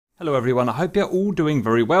Hello everyone, I hope you're all doing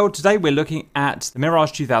very well. Today we're looking at the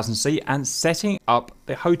Mirage 2000C and setting up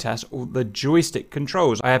the HOTAS or the joystick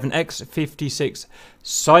controls. I have an X56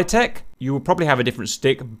 Cytec. You will probably have a different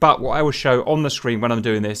stick, but what I will show on the screen when I'm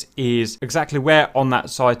doing this is exactly where on that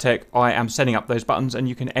Cytec I am setting up those buttons, and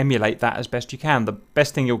you can emulate that as best you can. The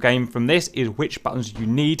best thing you'll gain from this is which buttons you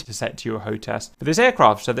need to set to your HOTAS for this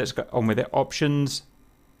aircraft. So let's go on with it. Options,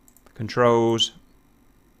 controls,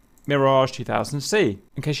 Mirage 2000C.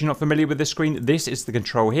 In case you're not familiar with this screen, this is the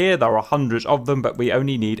control here. There are hundreds of them, but we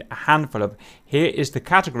only need a handful of them. Here is the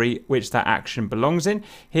category which that action belongs in.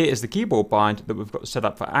 Here is the keyboard bind that we've got set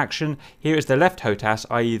up for action. Here is the left HOTAS,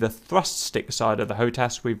 i.e. the thrust stick side of the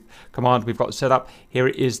HOTAS command we've got set up. Here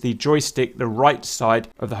is the joystick, the right side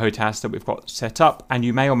of the HOTAS that we've got set up, and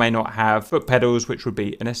you may or may not have foot pedals, which would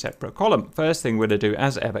be in a separate column. First thing we're going to do,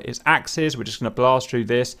 as ever, is axes. We're just going to blast through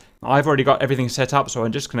this. I've already got everything set up, so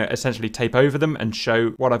I'm just going to essentially tape over them and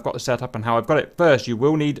show what I've got set up and how I've got it. First, you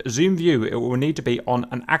will need zoom view. It will need to be on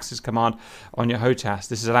an axis command on your HOTAS.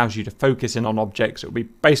 This allows you to focus in on objects. It will be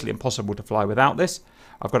basically impossible to fly without this.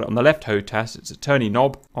 I've got it on the left HOTAS. It's a turny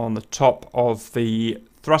knob on the top of the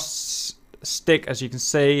thrust stick, as you can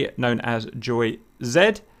see, known as Joy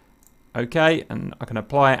Z. Okay, and I can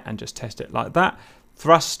apply it and just test it like that.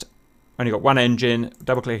 Thrust, only got one engine.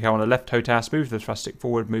 Double click on the left HOTAS, move the thrust stick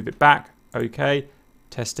forward, move it back. Okay,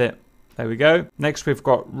 test it. There we go. Next we've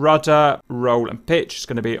got rudder, roll and pitch. It's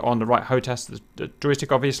going to be on the right HOTAS, the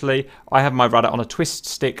joystick obviously. I have my rudder on a twist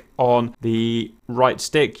stick on the right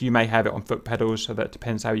stick. You may have it on foot pedals, so that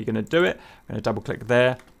depends how you're going to do it. I'm going to double click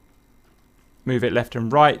there. Move it left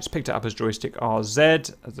and right. It's picked it up as joystick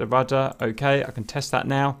RZ as the rudder. Okay, I can test that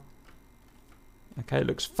now. Okay,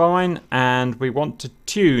 looks fine, and we want to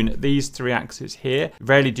tune these three axes here.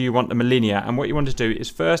 Rarely do you want them linear, and what you want to do is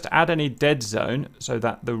first add any dead zone so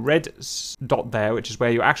that the red dot there, which is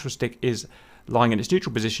where your actual stick is lying in its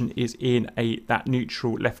neutral position, is in that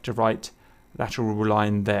neutral left to right lateral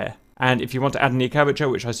line there. And if you want to add any curvature,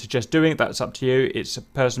 which I suggest doing, that's up to you. It's a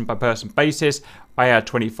person by person basis. I add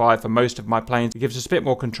 25 for most of my planes. It gives us a bit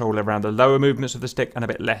more control around the lower movements of the stick and a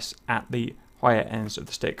bit less at the higher ends of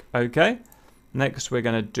the stick. Okay. Next, we're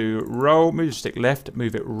going to do roll, move the stick left,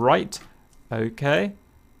 move it right. Okay.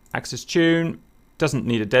 Axis tune, doesn't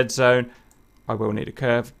need a dead zone. I will need a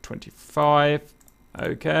curve, 25.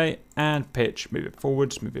 Okay. And pitch, move it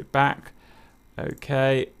forwards, move it back.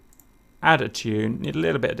 Okay. Add a tune, need a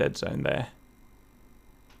little bit of dead zone there.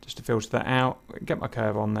 Just to filter that out, get my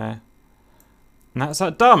curve on there. And that's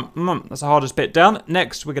that done. That's the hardest bit done.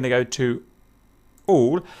 Next, we're going to go to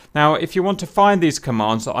all. Now, if you want to find these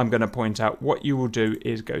commands that I'm going to point out, what you will do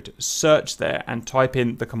is go to search there and type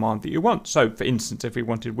in the command that you want. So, for instance, if we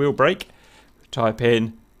wanted wheel brake, type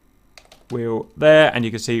in wheel there, and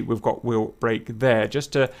you can see we've got wheel brake there.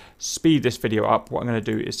 Just to speed this video up, what I'm going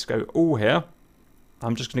to do is go all here.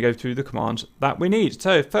 I'm just going to go through the commands that we need.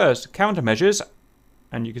 So, first, countermeasures.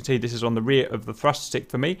 And you can see this is on the rear of the thrust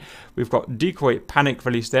stick for me. We've got decoy panic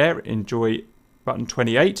release there, enjoy button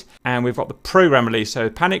 28, and we've got the program release, so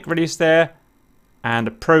panic release there and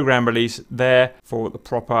a program release there for the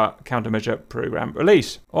proper countermeasure program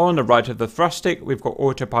release. On the right of the thrust stick, we've got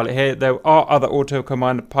autopilot here. There are other auto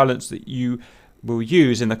command pilots that you will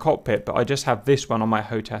use in the cockpit, but I just have this one on my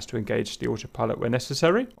HOTAS to engage the autopilot where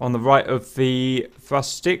necessary. On the right of the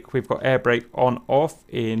thrust stick, we've got air brake on off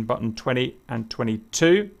in button 20 and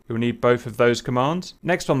 22. You'll need both of those commands.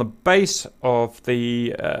 Next, on the base of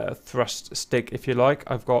the thrust stick, if you like,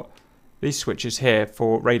 I've got these switches here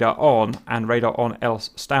for radar on and radar on else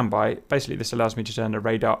standby. Basically, this allows me to turn the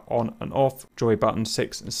radar on and off, joy button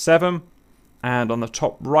 6 and 7. And on the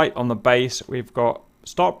top right on the base, we've got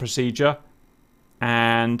start procedure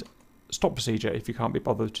and stop procedure if you can't be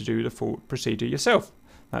bothered to do the full procedure yourself.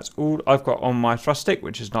 That's all I've got on my thrust stick,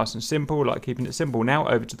 which is nice and simple, like keeping it simple. Now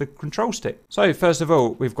over to the control stick. So first of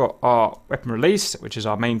all, we've got our weapon release, which is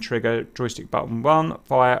our main trigger, joystick button 1,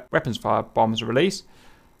 fire, weapons fire, bombs release.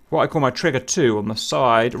 What I call my trigger 2 on the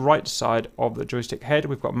side, right side of the joystick head,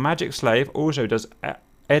 we've got magic slave, also does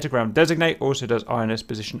air to ground designate, also does INS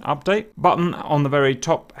position update. Button on the very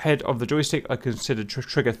top head of the joystick, I consider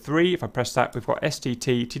trigger 3. If I press that, we've got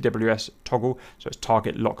STT, TWS toggle, so it's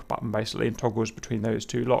target lock button basically, and toggles between those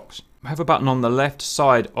two locks. I have a button on the left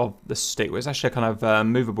side of the stick, which is actually a kind of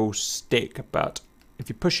movable stick, but if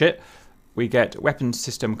you push it, we get weapon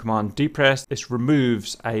system command depress. This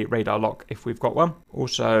removes a radar lock if we've got one.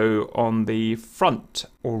 Also on the front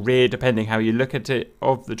or rear, depending how you look at it,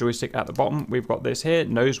 of the joystick at the bottom, we've got this here,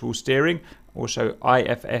 nose wheel steering. Also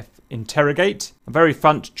IFF interrogate. The very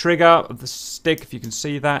front trigger of the stick, if you can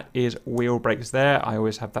see that, is wheel brakes there. I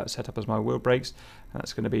always have that set up as my wheel brakes.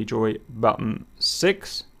 That's going to be joy button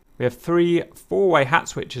 6. We have 3 4-way hat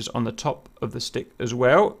switches on the top of the stick as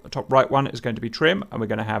well. The top right one is going to be trim, and we're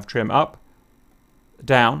going to have trim up,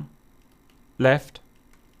 down, left,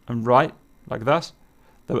 and right, like this.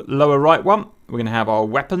 The lower right one, we're going to have our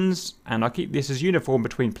weapons, and I'll keep this as uniform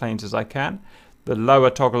between planes as I can. The lower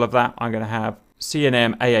toggle of that, I'm going to have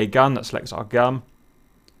C&M AA gun, that selects our gun.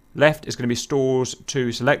 Left is going to be stores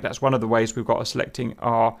to select. That's one of the ways we've got of selecting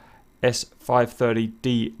our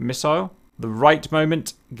S530D missile. The right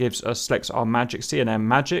moment selects our magic, C&M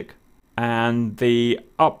magic. And the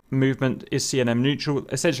up movement is C&M neutral.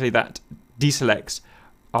 Essentially that deselects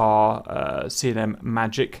our C&M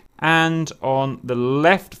magic. And on the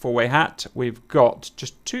left 4-way hat, we've got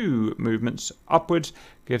just 2 movements. Upwards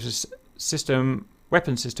gives us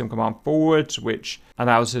weapon system command forwards, which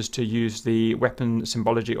allows us to use the weapon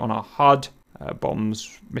symbology on our HUD,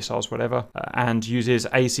 bombs, missiles, whatever, and uses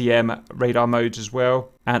ACM radar modes as well.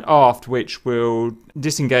 And aft, which will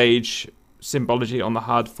disengage symbology on the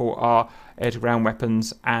HUD for our air-to-ground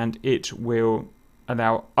weapons, and it will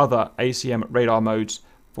allow other ACM radar modes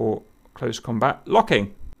for close combat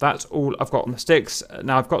locking. That's all I've got on the sticks.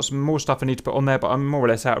 Now I've got some more stuff I need to put on there, but I'm more or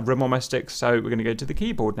less out of room on my sticks, so we're going to go to the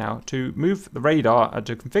keyboard now. To move the radar,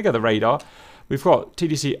 to configure the radar, we've got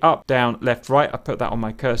TDC up, down, left, right. I put that on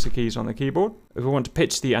my cursor keys on the keyboard. If we want to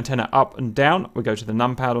pitch the antenna up and down, we go to the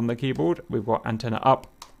numpad on the keyboard. We've got antenna up,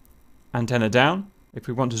 antenna down. If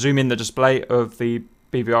we want to zoom in the display of the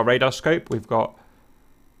BVR radar scope, we've got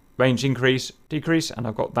range increase, decrease, and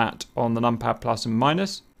I've got that on the numpad plus and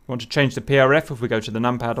minus. We want to change the PRF. If we go to the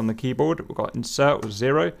numpad on the keyboard, we've got insert or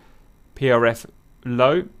 0, PRF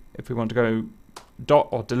low. If we want to go dot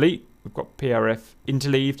or delete, we've got PRF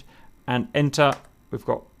interleaved, and enter, we've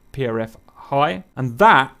got PRF high. And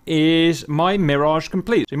that is my Mirage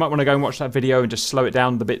complete. So you might want to go and watch that video and just slow it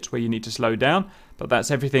down the bits where you need to slow down. But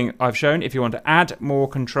that's everything I've shown. If you want to add more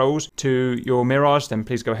controls to your Mirage, then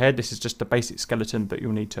please go ahead. This is just the basic skeleton, but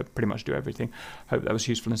you'll need to pretty much do everything. Hope that was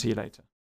useful, and see you later.